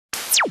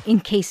in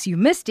case you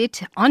missed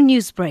it on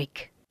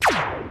Newsbreak.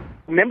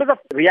 Members of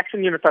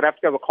Reaction Unit South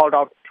Africa were called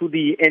out to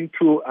the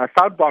N2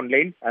 southbound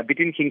lane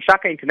between King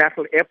Shaka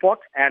International Airport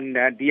and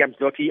the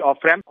Umdloti of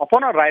Prem.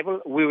 Upon arrival,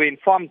 we were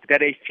informed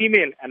that a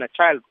female and a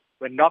child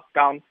were knocked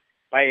down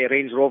by a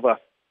Range Rover.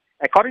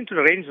 According to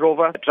the Range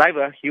Rover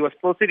driver, he was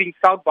proceeding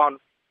southbound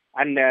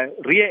and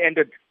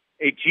rear-ended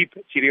a Jeep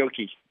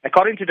Cherokee.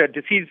 According to the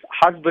deceased's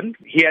husband,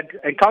 he had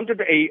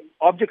encountered an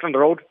object on the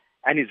road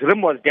and his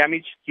rim was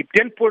damaged. He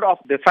then pulled off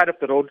the side of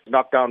the road,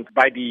 knocked down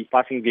by the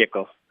passing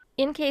vehicle.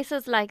 In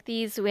cases like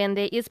these, when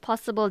there is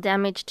possible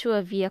damage to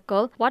a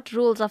vehicle, what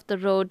rules of the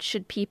road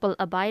should people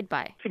abide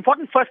by? It's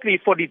important, firstly,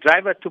 for the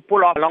driver to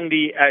pull off along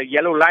the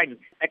yellow line.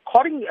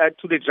 According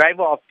to the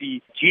driver of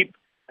the Jeep,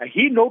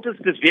 he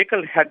noticed this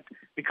vehicle had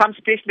become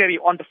stationary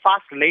on the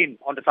fast lane,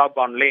 on the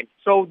southbound lane.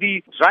 So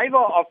the driver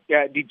of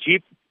the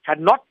Jeep had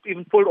not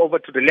even pulled over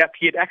to the left.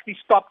 He had actually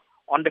stopped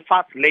on the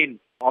fast lane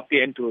of the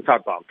N2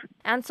 southbound.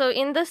 And so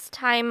in this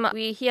time,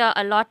 we hear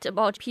a lot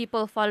about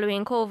people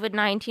following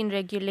COVID-19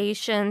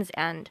 regulations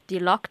and the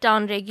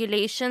lockdown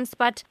regulations,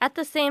 but at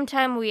the same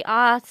time, we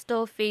are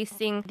still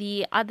facing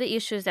the other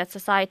issues that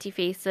society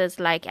faces,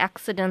 like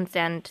accidents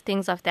and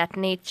things of that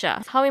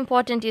nature. How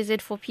important is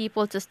it for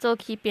people to still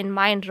keep in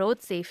mind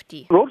road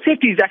safety? Road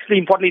safety is actually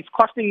important. It's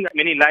costing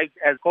many lives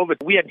as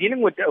COVID. We are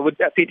dealing with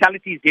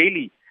fatalities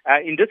daily.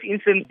 In this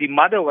instance, the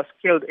mother was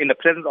killed in the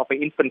presence of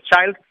an infant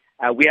child.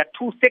 We had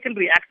 2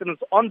 secondary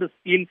accidents on the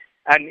scene,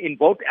 and in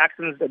both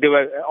accidents, there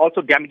were also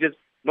damages,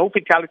 no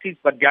fatalities,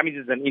 but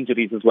damages and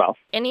injuries as well.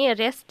 Any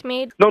arrest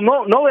made?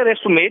 No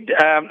arrests were made.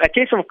 A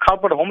case of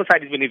culpable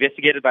homicide has been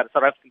investigated by the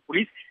South African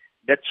police.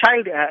 The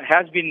child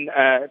has been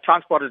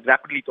transported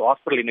rapidly to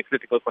hospital in a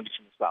critical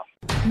condition as well.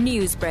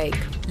 Newsbreak,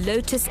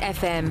 Lotus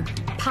FM,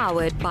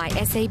 powered by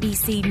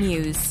SABC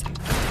News.